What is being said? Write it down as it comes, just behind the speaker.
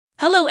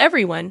Hello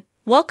everyone,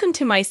 welcome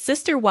to my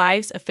Sister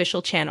Wives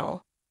official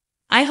channel.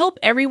 I hope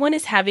everyone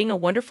is having a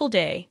wonderful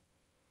day.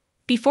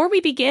 Before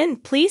we begin,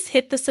 please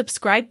hit the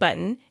subscribe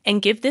button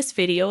and give this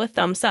video a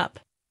thumbs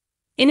up.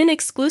 In an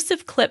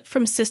exclusive clip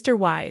from Sister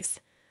Wives,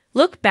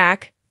 look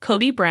back,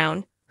 Kody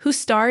Brown, who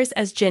stars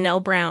as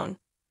Janelle Brown,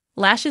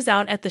 lashes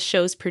out at the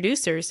show's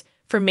producers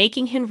for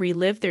making him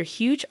relive their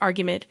huge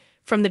argument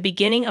from the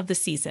beginning of the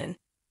season.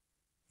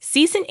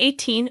 Season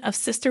 18 of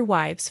Sister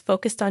Wives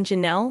focused on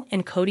Janelle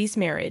and Kody's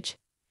marriage.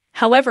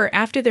 However,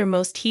 after their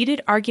most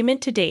heated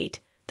argument to date,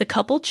 the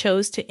couple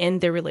chose to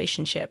end their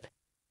relationship.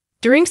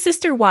 During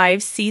Sister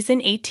Wives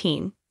Season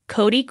 18,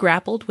 Kody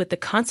grappled with the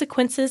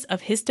consequences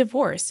of his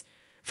divorce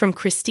from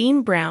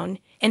Christine Brown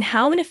and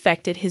how it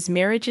affected his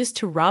marriages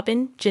to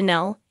Robin,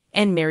 Janelle,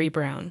 and Mary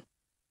Brown.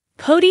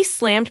 Kody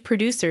slammed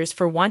producers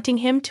for wanting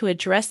him to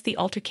address the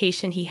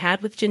altercation he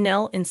had with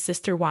Janelle in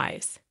Sister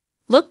Wives.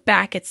 Look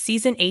back at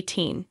Season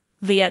 18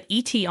 via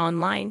ET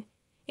Online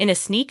in a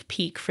sneak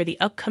peek for the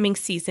upcoming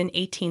Season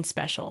 18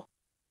 special.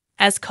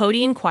 As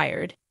Kody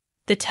inquired,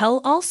 the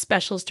Tell All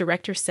Specials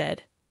director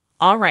said,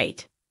 "All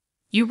right,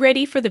 you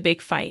ready for the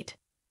big fight?"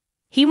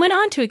 He went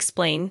on to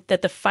explain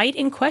that the fight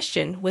in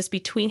question was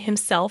between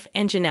himself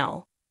and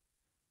Janelle.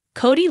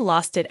 Kody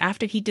lost it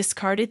after he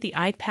discarded the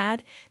iPad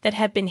that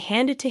had been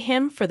handed to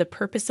him for the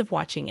purpose of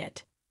watching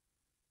it.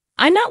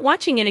 "I'm not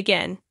watching it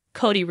again,"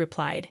 Kody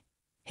replied,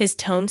 his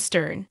tone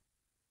stern.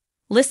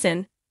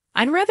 "Listen,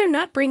 I'd rather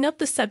not bring up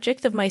the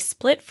subject of my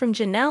split from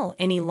Janelle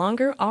any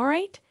longer, all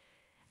right?"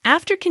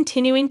 After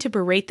continuing to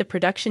berate the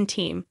production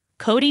team,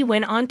 Kody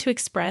went on to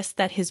express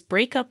that his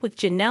breakup with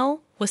Janelle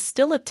was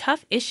still a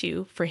tough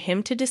issue for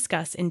him to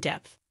discuss in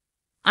depth.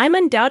 "I'm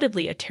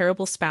undoubtedly a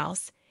terrible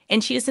spouse,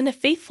 and she isn't a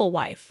faithful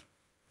wife.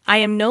 I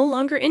am no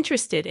longer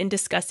interested in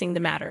discussing the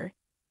matter.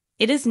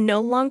 It is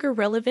no longer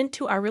relevant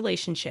to our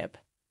relationship."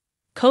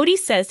 Kody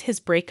says his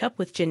breakup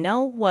with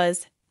Janelle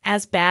was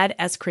as bad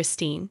as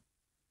Christine.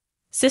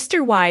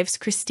 Sister Wives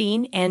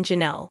Christine and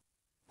Janelle,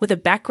 with a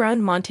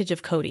background montage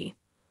of Kody.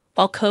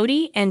 While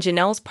Kody and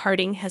Janelle's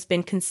parting has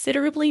been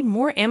considerably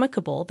more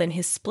amicable than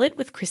his split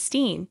with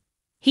Christine,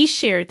 he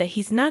shared that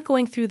he's not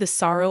going through the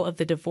sorrow of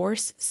the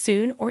divorce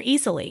soon or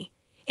easily.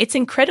 "It's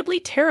incredibly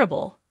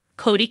terrible,"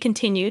 Kody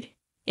continued.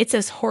 "It's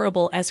as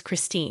horrible as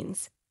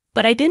Christine's.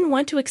 But I didn't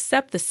want to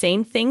accept the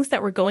same things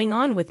that were going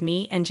on with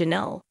me and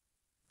Janelle.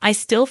 I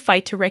still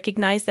fight to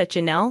recognize that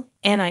Janelle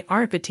and I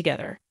aren't good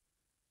together."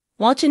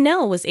 While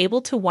Janelle was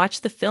able to watch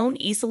the film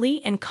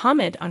easily and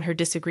comment on her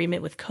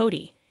disagreement with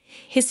Kody,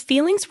 his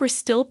feelings were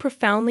still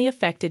profoundly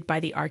affected by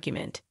the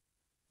argument.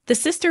 The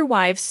Sister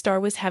Wives star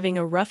was having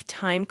a rough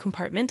time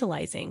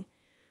compartmentalizing,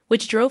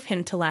 which drove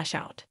him to lash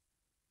out.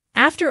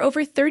 After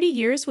over 30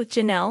 years with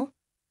Janelle,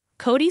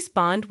 Kody's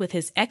bond with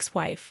his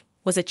ex-wife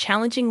was a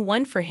challenging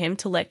one for him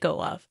to let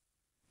go of.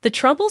 The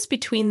troubles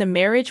between the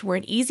marriage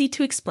weren't easy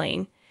to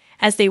explain,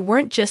 as they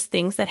weren't just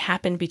things that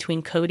happened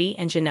between Kody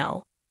and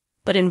Janelle,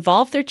 but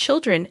involved their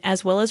children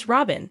as well as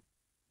Robin.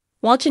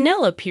 While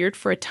Janelle appeared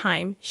for a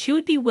time she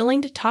would be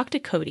willing to talk to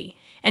Kody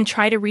and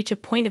try to reach a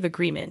point of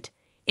agreement,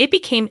 it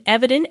became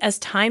evident as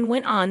time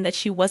went on that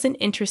she wasn't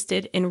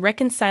interested in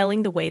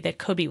reconciling the way that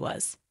Kody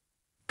was.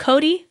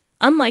 Kody,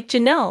 unlike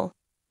Janelle,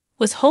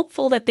 was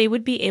hopeful that they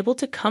would be able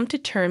to come to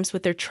terms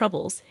with their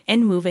troubles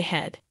and move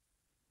ahead.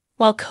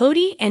 While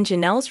Kody and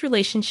Janelle's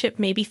relationship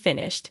may be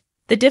finished,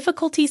 the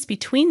difficulties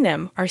between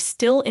them are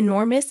still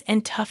enormous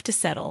and tough to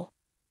settle.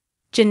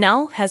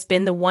 Janelle has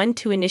been the one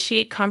to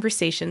initiate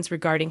conversations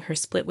regarding her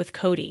split with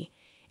Kody,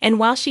 and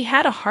while she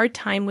had a hard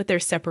time with their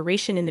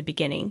separation in the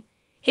beginning,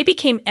 it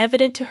became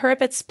evident to her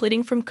that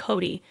splitting from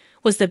Kody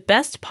was the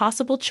best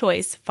possible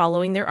choice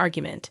following their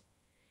argument.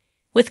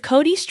 With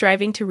Kody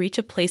striving to reach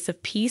a place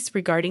of peace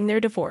regarding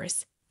their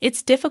divorce,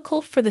 it's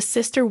difficult for the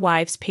Sister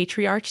Wives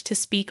patriarch to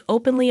speak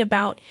openly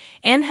about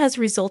and has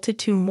resulted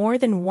to more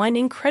than one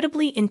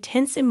incredibly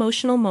intense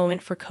emotional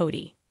moment for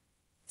Kody.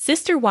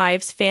 Sister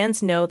Wives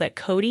fans know that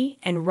Kody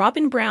and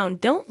Robin Brown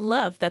don't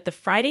love that the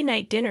Friday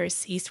night dinners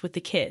ceased with the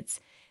kids.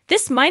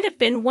 This might have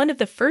been one of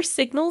the first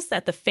signals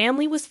that the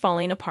family was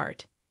falling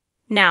apart.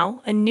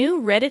 Now, a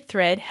new Reddit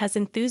thread has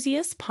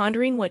enthusiasts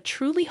pondering what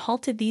truly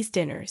halted these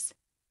dinners.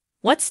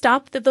 What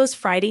stopped those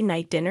Friday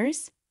night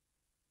dinners?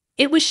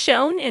 It was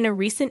shown in a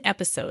recent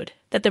episode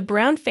that the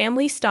Brown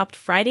family stopped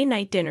Friday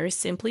night dinners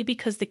simply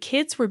because the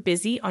kids were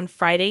busy on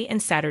Friday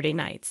and Saturday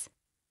nights.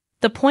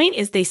 The point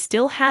is they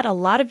still had a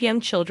lot of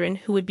young children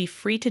who would be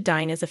free to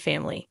dine as a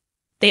family.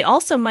 They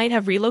also might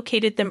have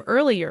relocated them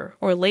earlier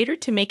or later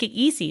to make it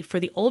easy for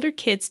the older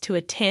kids to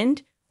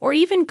attend or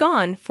even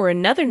gone for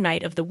another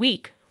night of the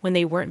week when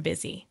they weren't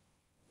busy.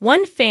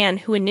 One fan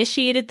who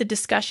initiated the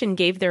discussion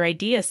gave their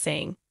idea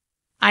saying,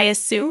 "I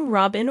assume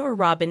Robin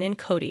and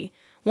Kody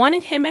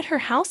wanted him at her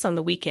house on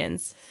the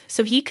weekends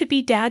so he could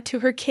be dad to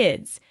her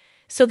kids,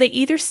 so they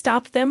either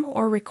stopped them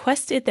or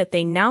requested that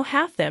they now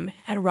have them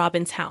at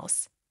Robin's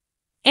house.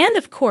 And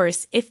of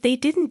course, if they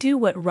didn't do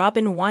what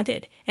Robin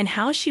wanted and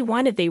how she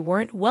wanted, they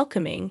weren't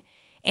welcoming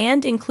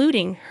and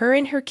including her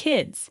and her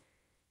kids."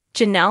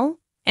 Janelle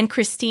and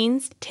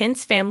Christine's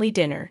tense family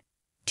dinner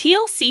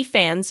TLC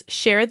fans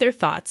share their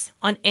thoughts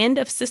on end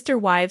of Sister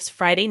Wives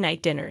Friday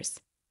night dinners.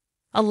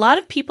 A lot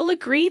of people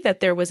agree that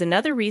there was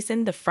another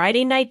reason the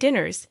Friday night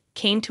dinners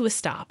came to a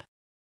stop.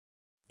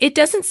 It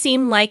doesn't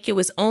seem like it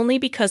was only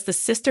because the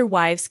Sister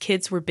Wives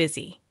kids were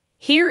busy.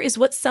 Here is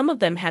what some of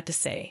them had to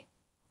say.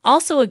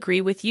 Also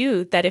agree with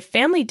you that if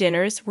family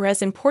dinners were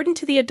as important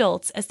to the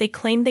adults as they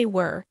claimed they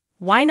were,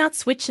 why not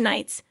switch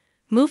nights,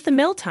 move the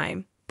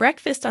mealtime,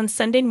 breakfast on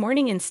Sunday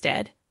morning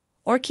instead,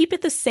 or keep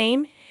it the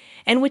same,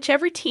 and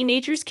whichever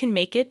teenagers can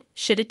make it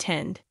should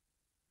attend.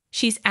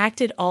 She's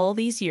acted all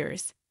these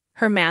years.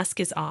 Her mask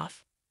is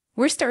off.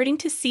 We're starting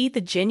to see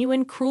the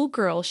genuine cruel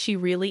girl she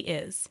really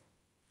is.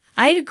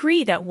 I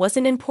agree that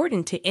wasn't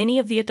important to any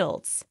of the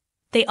adults.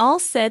 They all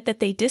said that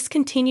they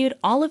discontinued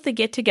all of the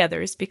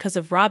get-togethers because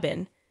of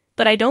Robin,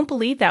 but I don't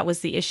believe that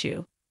was the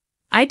issue.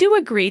 I do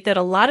agree that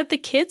a lot of the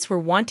kids were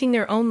wanting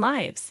their own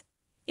lives.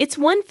 It's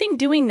one thing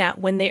doing that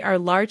when they are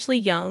largely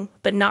young,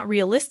 but not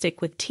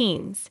realistic with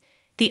teens.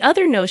 The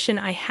other notion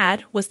I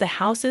had was the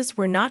houses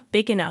were not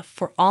big enough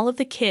for all of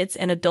the kids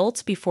and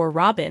adults before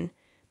Robin,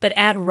 but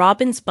add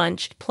Robin's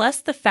bunch plus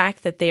the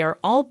fact that they are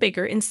all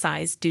bigger in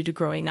size due to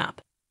growing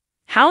up.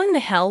 How in the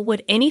hell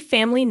would any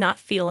family not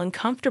feel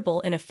uncomfortable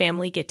in a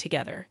family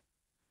get-together?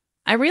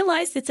 I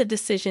realize it's a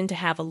decision to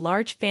have a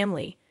large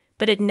family,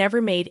 but it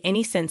never made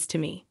any sense to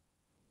me.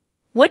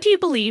 What do you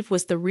believe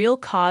was the real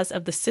cause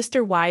of the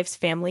Sister Wives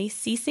family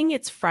ceasing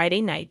its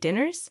Friday night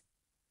dinners?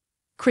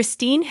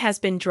 Christine has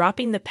been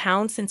dropping the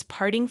pound since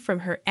parting from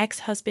her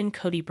ex-husband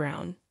Cody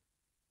Brown.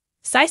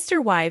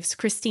 Sister Wives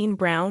Christine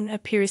Brown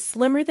appears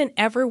slimmer than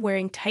ever,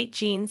 wearing tight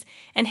jeans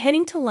and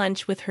heading to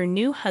lunch with her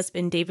new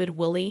husband David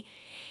Woolley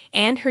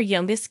and her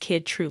youngest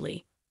kid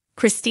Truly.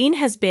 Christine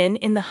has been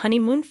in the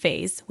honeymoon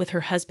phase with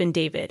her husband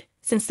David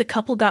since the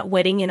couple got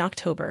wedding in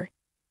October.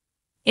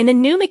 In a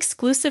new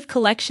exclusive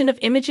collection of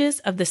images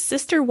of the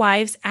Sister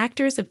Wives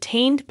actors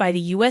obtained by the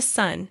U.S.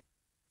 Sun,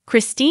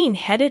 Christine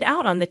headed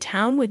out on the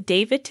town with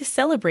David to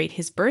celebrate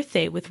his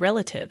birthday with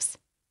relatives.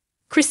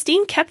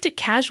 Christine kept it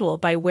casual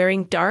by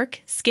wearing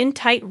dark,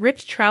 skin-tight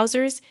ripped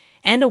trousers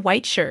and a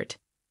white shirt.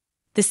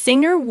 The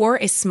singer wore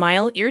a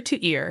smile ear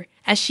to ear,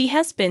 as she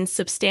has been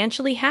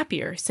substantially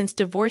happier since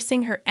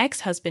divorcing her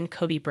ex-husband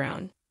Cody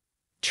Brown.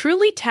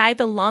 Truly tagged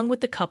along with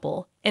the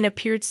couple and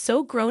appeared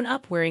so grown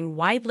up, wearing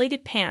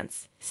wide-legged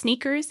pants,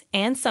 sneakers,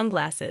 and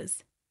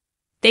sunglasses.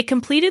 They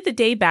completed the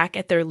day back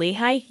at their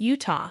Lehi,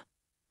 Utah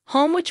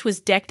home, which was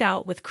decked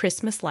out with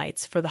Christmas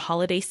lights for the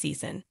holiday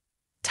season.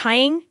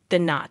 Tying the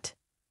knot.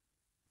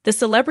 The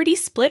celebrity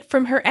split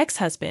from her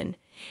ex-husband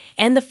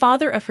and the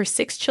father of her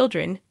 6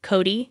 children,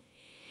 Cody,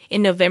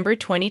 in November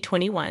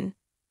 2021.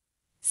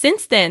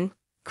 Since then,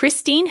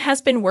 Christine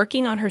has been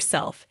working on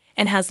herself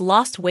and has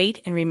lost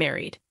weight and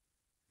remarried.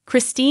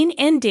 Christine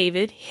and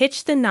David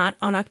hitched the knot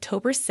on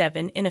October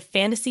 7 in a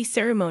fantasy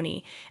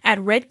ceremony at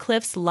Red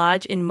Cliffs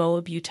Lodge in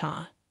Moab,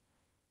 Utah.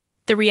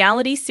 The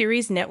reality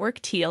series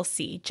network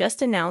TLC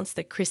just announced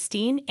that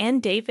Christine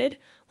and David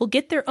will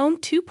get their own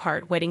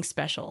 2-part wedding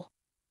special.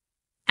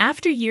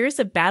 After years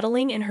of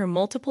battling in her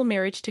multiple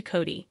marriage to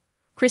Cody,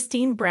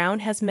 Christine Brown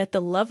has met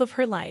the love of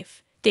her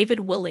life,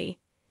 David Woolley,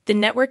 the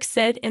network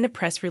said in a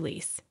press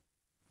release.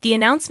 The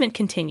announcement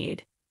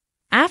continued.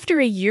 After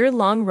a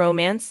year-long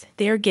romance,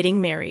 they are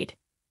getting married.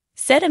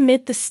 Set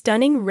amid the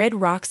stunning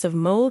red rocks of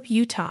Moab,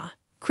 Utah,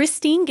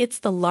 Christine gets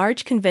the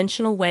large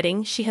conventional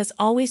wedding she has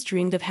always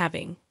dreamed of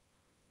having.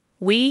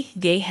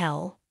 Gay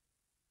hell.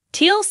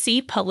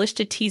 TLC published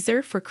a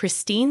teaser for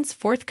Christine's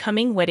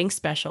forthcoming wedding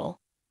special.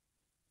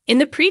 In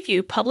the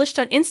preview published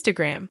on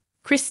Instagram,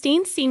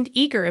 Christine seemed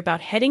eager about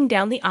heading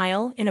down the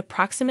aisle in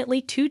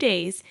approximately 2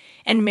 days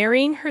and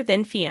marrying her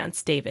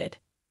then-fiancé David.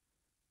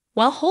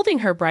 While holding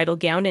her bridal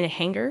gown in a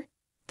hanger,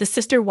 the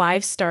Sister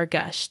Wives star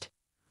gushed,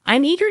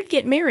 "I'm eager to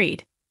get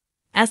married."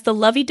 As the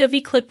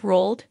lovey-dovey clip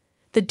rolled,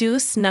 the duo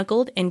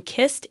snuggled and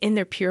kissed in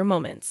their pure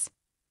moments.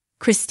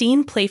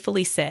 Christine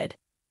playfully said,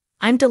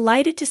 "I'm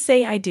delighted to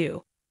say I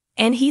do,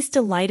 and he's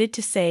delighted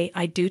to say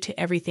I do to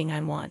everything I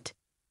want."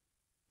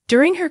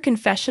 During her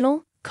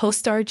confessional,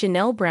 co-star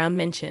Janelle Brown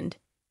mentioned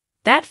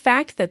that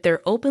fact that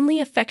their openly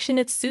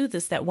affectionate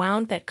soothes that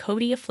wound that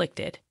Cody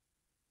afflicted.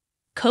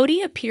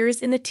 Cody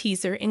appears in the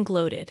teaser and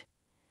gloated,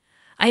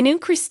 "I knew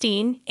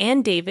Christine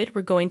and David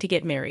were going to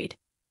get married.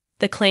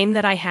 The claim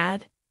that I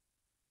had."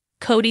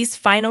 Cody's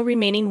final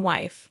remaining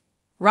wife,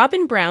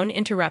 Robin Brown,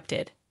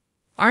 interrupted,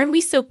 "Aren't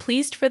we so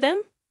pleased for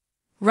them?"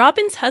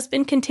 Robin's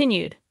husband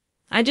continued,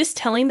 "I'm just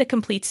telling the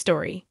complete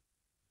story."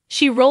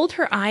 She rolled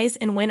her eyes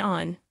and went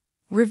on,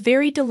 "We're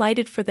very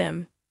delighted for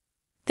them."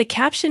 The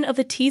caption of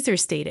the teaser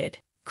stated,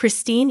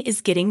 "Christine is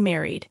getting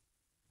married."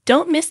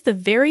 Don't miss the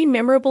very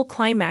memorable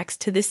climax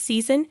to this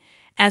season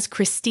as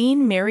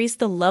Christine marries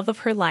the love of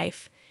her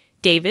life,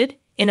 David,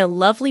 in a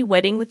lovely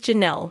wedding with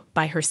Janelle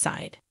by her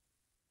side.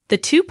 The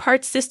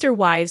 2-part Sister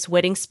Wives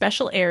wedding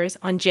special airs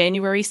on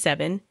January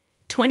 7,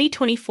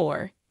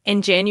 2024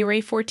 and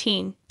January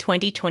 14,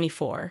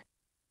 2024.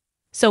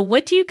 So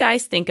what do you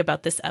guys think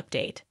about this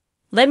update?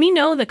 Let me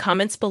know in the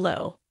comments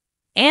below.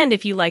 And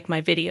if you like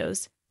my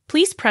videos,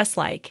 please press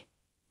like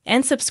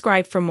and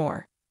subscribe for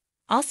more.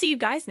 I'll see you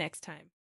guys next time.